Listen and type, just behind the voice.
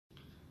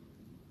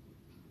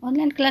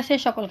Online ক্লাসে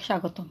সকলকে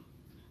স্বাগতম।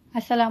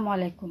 আসসালামু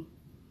আলাইকুম।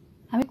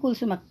 আমি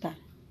Kulsum Akter,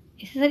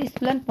 SSR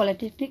school and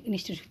polytechnic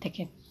institute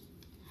থেকে।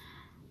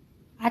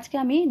 আজকে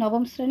আমি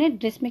নবম শ্রেণীর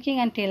ড্রেস মেকিং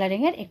অ্যান্ড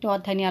টেলারিংয়ের একটি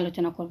অধ্যায় নিয়ে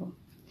আলোচনা করব।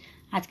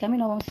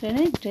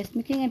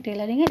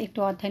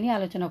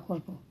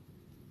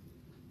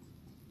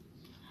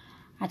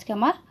 আজকে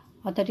আমার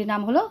অধ্যায়টির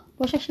নাম হলো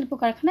পোশাক শিল্প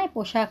কারখানায়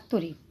পোশাক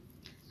তৈরি।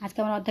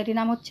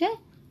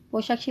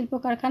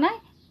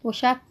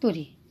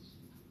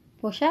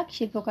 পোশাক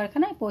শিল্প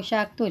কারখানায়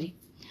পোশাক তৈরি।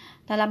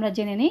 তাহলে আমরা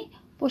জেনে নিই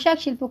পোশাক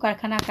শিল্প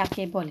কারখানা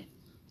কাকে বলে।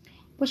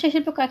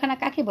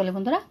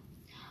 বন্ধুরা?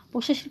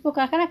 পোশাক শিল্প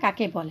কারখানা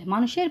কাকে বলে?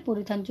 মানুষের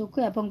পরিধানযোগ্য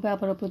এবং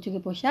ব্যবহার উপযোগী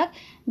পোশাক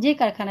যে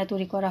কারখানায়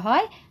তৈরি করা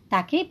হয়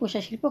তাকেই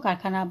পোশাক শিল্প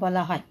কারখানা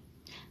বলা হয়।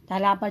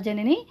 তাহলে আবার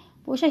জেনে নিই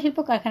পোশাক শিল্প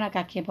কারখানা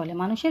কাকে বলে।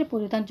 মানুষের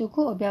পরিধানযোগ্য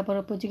ও ব্যবহার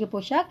উপযোগী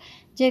পোশাক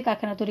যে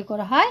কারখানা তৈরি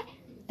করা হয়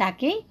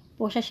তাকেই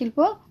পোশাক শিল্প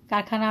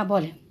কারখানা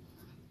বলে।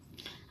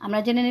 আমরা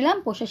জেনে নিলাম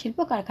পোশাক শিল্প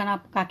কারখানা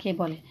কাকে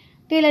বলে।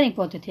 টেলারিং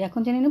পদ্ধতি, এখন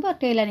জেনে নেব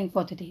টেলারিং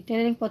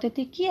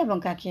পদ্ধতি কি এবং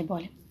কাকে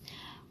বলে।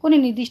 কোনো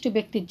নির্দিষ্ট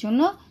ব্যক্তির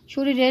জন্য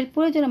শরীরের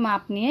প্রয়োজনীয়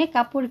মাপ নিয়ে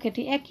কাপড়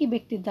কেটে একই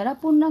ব্যক্তির দ্বারা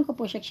পূর্ণাঙ্গ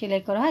পোশাক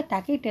সেলাই করা হয়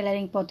তাকেই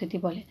টেলারিং পদ্ধতি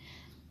বলে।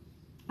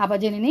 আবার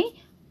জেনে নিই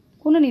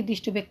কোনো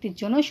নির্দিষ্ট ব্যক্তির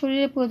জন্য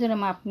শরীরের প্রয়োজনীয়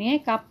মাপ নিয়ে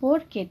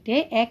কাপড় কেটে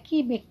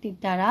একই ব্যক্তির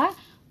দ্বারা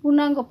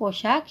পূর্ণাঙ্গ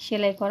পোশাক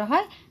সেলাই করা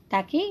হয়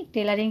তাকেই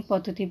টেলারিং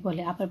পদ্ধতি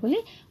বলে। আবার বলি,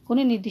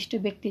 কোনো নির্দিষ্ট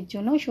ব্যক্তির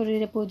জন্য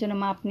শরীরের প্রয়োজনীয়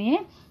মাপ নিয়ে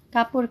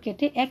কাপড়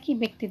কেটে একই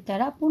ব্যক্তির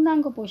দ্বারা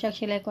পূর্ণাঙ্গ পোশাক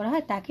সেলাই করা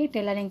হয় তাকেই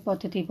টেলারিং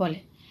পদ্ধতি বলে।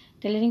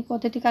 টেলারিং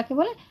পদ্ধতি কাকে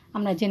বলে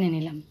আমরা জেনে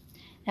নিলাম।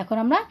 এখন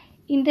আমরা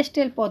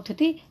ইন্ডাস্ট্রিয়াল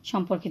পদ্ধতি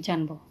সম্পর্কে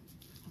জানব।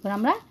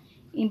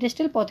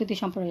 ইন্ডাস্ট্রিয়াল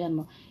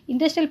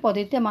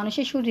পদ্ধতিতে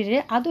মানুষের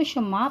শরীরের আদর্শ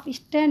মাপ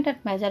স্ট্যান্ডার্ড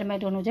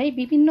মেজারমেন্ট অনুযায়ী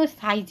বিভিন্ন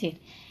সাইজের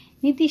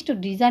নির্দিষ্ট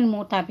ডিজাইন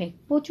মোতাবেক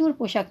প্রচুর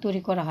পোশাক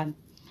তৈরি করা হয়।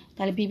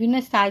 তাহলে বিভিন্ন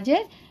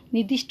সাইজের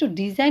নির্দিষ্ট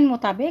ডিজাইন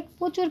মোতাবেক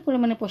প্রচুর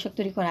পরিমাণে পোশাক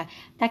তৈরি করা হয়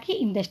তাকে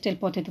ইন্ডাস্ট্রিয়াল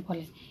পদ্ধতি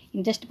বলে।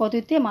 ইন্ডাস্ট্রিয়াল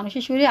পদ্ধতিতে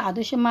মানুষের শরীরে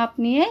আদর্শ মাপ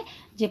নিয়ে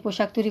যে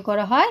পোশাক তৈরি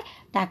করা হয়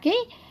তাকেই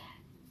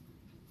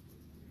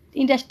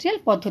ইন্ডাস্ট্রিয়াল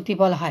পদ্ধতি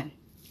বলা হয়।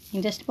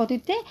 ইন্ডাস্ট্রিয়াল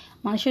পদ্ধতিতে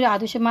মানুষের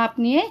আদর্শ মাপ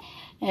নিয়ে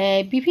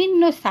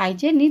বিভিন্ন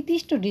সাইজের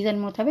নির্দিষ্ট ডিজাইন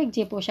মোতাবেক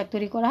যে পোশাক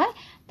তৈরি করা হয়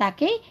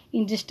তাকেই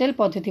ইন্ডাস্ট্রিয়াল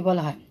পদ্ধতি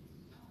বলা হয়।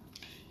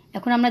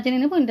 এখন আমরা জেনে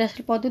নেব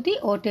ইন্ডাস্ট্রিয়াল পদ্ধতি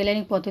ও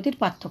টেলারিং পদ্ধতির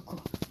পার্থক্য।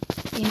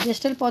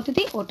 ইন্ডাস্ট্রিয়াল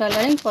পদ্ধতি ও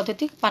টেলারিং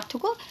পদ্ধতির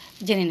পার্থক্য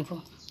জেনে নেব।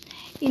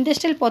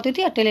 ইন্ডাস্ট্রিয়াল পদ্ধতি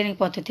আর টেলারিং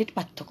পদ্ধতির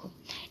পার্থক্য।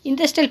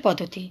 ইন্ডাস্ট্রিয়াল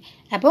পদ্ধতি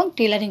এবং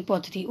টেলারিং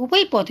পদ্ধতি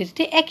উভয়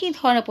পদ্ধতিতে একই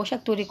ধরনের পোশাক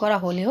তৈরি করা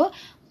হলেও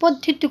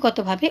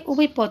পদ্ধতিগতভাবে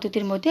উভয়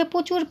পদ্ধতির মধ্যে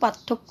প্রচুর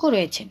পার্থক্য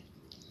রয়েছে।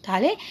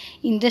 তাহলে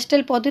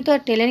ইন্ডাস্ট্রিয়াল পদ্ধতি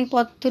আর টেলারিং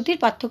পদ্ধতির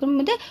পার্থক্যের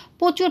মধ্যে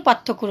প্রচুর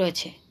পার্থক্য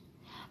রয়েছে।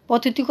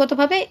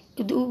 পদ্ধতিগতভাবে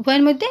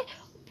উভয়ের মধ্যে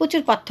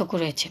প্রচুর পার্থক্য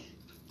রয়েছে।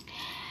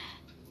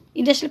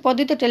 ইন্ডাস্ট্রিয়াল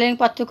পদ্ধতি ও টেলারিং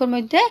পার্থক্যের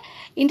মধ্যে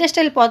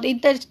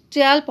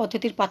ইন্ডাস্ট্রিয়াল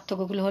পদ্ধতির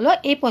পার্থক্যগুলো হলো,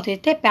 এই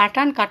পদ্ধতিতে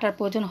প্যাটার্ন কাটার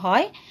প্রয়োজন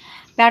হয়,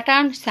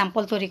 প্যাটার্ন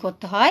স্যাম্পল তৈরি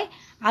করতে হয়,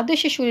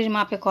 আদর্শ শরীর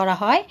মাপে করা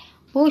হয়,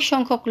 বহু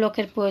সংখ্যক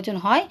লোকের প্রয়োজন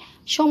হয়,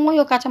 সময়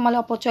ও কাঁচামাল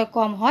অপচয়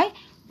কম হয়,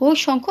 বহু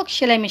সংখ্যক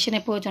সেলাই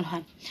মেশিনের প্রয়োজন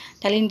হয়।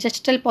 তাহলে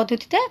ইন্ডাস্ট্রিয়াল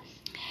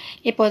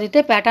পদ্ধতিতে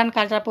প্যাটার্ন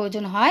কাটার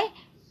প্রয়োজন হয়,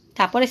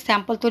 তারপরে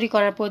স্যাম্পল তৈরি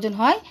করার প্রয়োজন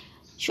হয়,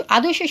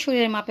 আদর্শ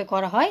শরীরের মাপে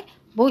করা হয়,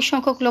 বহু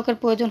সংখ্যক লোকের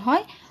প্রয়োজন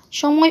হয়,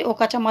 সময় ও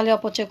কাঁচামালের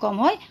অপচয় কম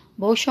হয়,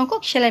 বহু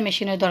সংখ্যক সেলাই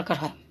মেশিনের দরকার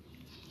হয়।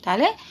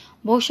 তাহলে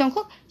বহু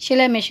সংখ্যক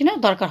সেলাই মেশিনের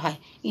দরকার হয়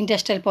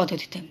ইন্ডাস্ট্রিয়াল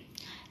পদ্ধতিতে।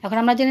 এখন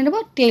আমরা জেনে নেব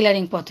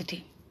টেলারিং পদ্ধতি।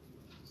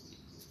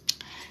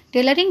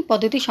 টেলারিং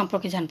পদ্ধতি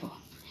সম্পর্কে জানব।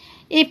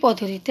 এই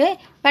পদ্ধতিতে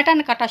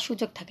প্যাটার্ন কাটার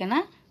সুযোগ থাকে না,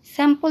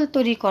 স্যাম্পল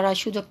তৈরি করার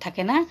সুযোগ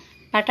থাকে না,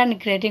 প্যাটার্ন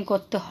গ্রেডিং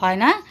করতে হয়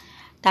না,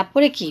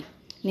 তারপরে কি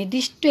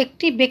নির্দিষ্ট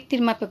একটি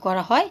ব্যক্তির মাপে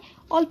করা হয়,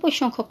 অল্প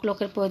সংখ্যক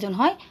লোকের প্রয়োজন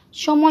হয়,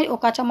 সময় ও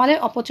কাঁচামালের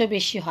অপচয়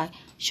বেশি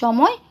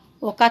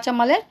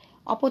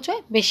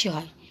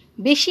হয়,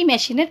 বেশি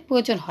মেশিনের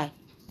প্রয়োজন হয়।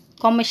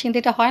 কম মেশিন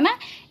যেটা হয় না,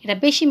 এটা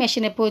বেশি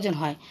মেশিনের প্রয়োজন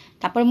হয়।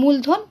 তারপর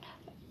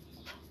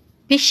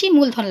বেশি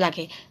মূলধন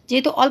লাগে,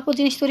 যেহেতু অল্প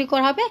জিনিস তৈরি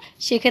করা হবে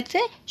সেক্ষেত্রে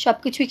সব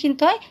কিছুই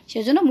কিনতে হয়,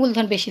 সেজন্য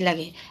মূলধন বেশি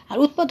লাগে, আর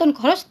উৎপাদন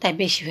খরচ তাই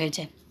বেশি হয়ে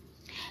যায়।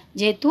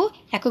 যেহেতু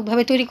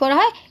এককভাবে তৈরি করা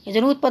হয়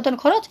এজন্য উৎপাদন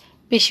খরচ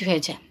বেশি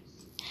হয়ে যায়।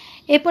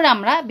 এরপর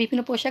আমরা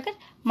বিভিন্ন পোশাকের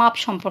মাপ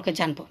সম্পর্কে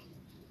জানব।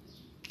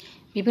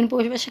 বিভিন্ন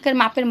পোশাকের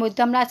মাপের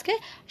মধ্যে আমরা আজকে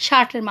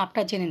শার্টের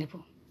মাপটা জেনে নেব।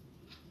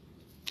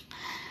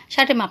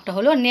 শার্টের মাপটা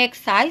হলো নেক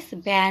size,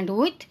 band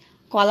with,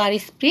 collar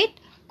split,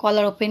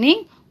 collar opening,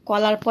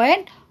 collar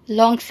point,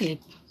 long sleeve.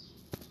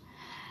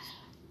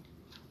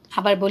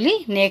 আবার বলি,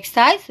 নেক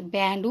size,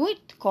 band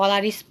with,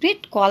 collar split,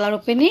 collar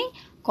opening,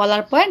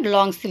 collar point,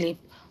 long sleeve,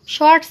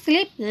 short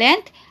sleeve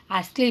length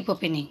R sleeve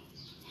opening,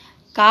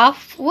 calf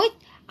with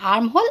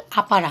arm whole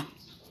upper arm.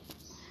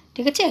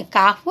 ঠিক আছে,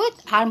 calf with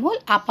arm whole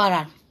upper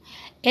arm,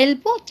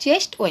 elbow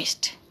chest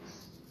West,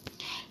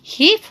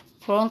 heap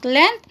front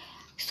length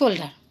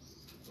shoulder.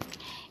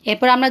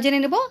 এরপর আমরা জেনে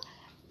নেব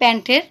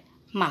প্যান্টের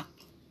মাপ।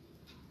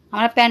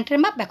 আমরা প্যান্টের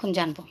মাপ এখন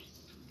জানব।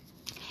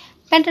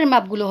 প্যান্টের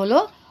মাপগুলো হলো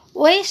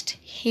ওয়েস্ট,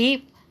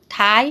 হিপ,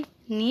 থাই,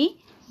 নি,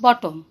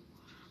 বটম,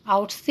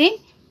 আউটসিম,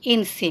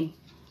 ইনসিম,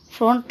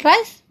 ফ্রন্ট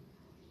রাইস,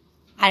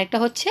 আরেকটা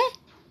হচ্ছে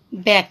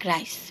ব্যাক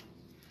রাইস।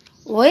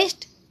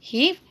 ওয়েস্ট,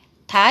 হিপ,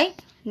 থাই,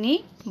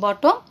 নি,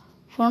 bottom,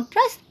 front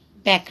rice,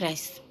 back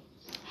rise.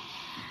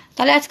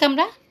 তাহলে আজকে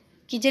আমরা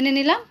কি জেনে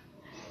নিলাম?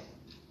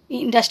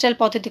 ইন্ডাস্ট্রিয়াল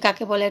পদ্ধতি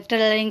কাকে বলে,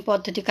 টেলারিং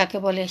পদ্ধতি কাকে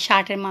বলে,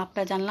 শার্টের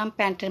মাপটা জানলাম,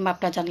 প্যান্টের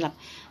মাপটা জানলাম।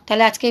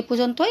 তাহলে আজকে এই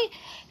পর্যন্তই।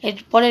 এর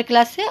পরের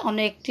ক্লাসে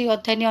অন্য একটি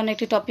অধ্যায় নিয়ে, অন্য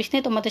একটি টপিক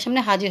নিয়ে তোমাদের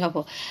সামনে হাজির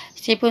হব।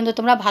 সেই পর্যন্ত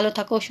তোমরা ভালো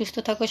থাকো, সুস্থ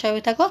থাকো,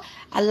 সবাই থাকো।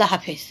 আল্লাহ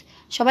হাফেজ।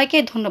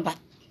 সবাইকে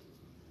ধন্যবাদ।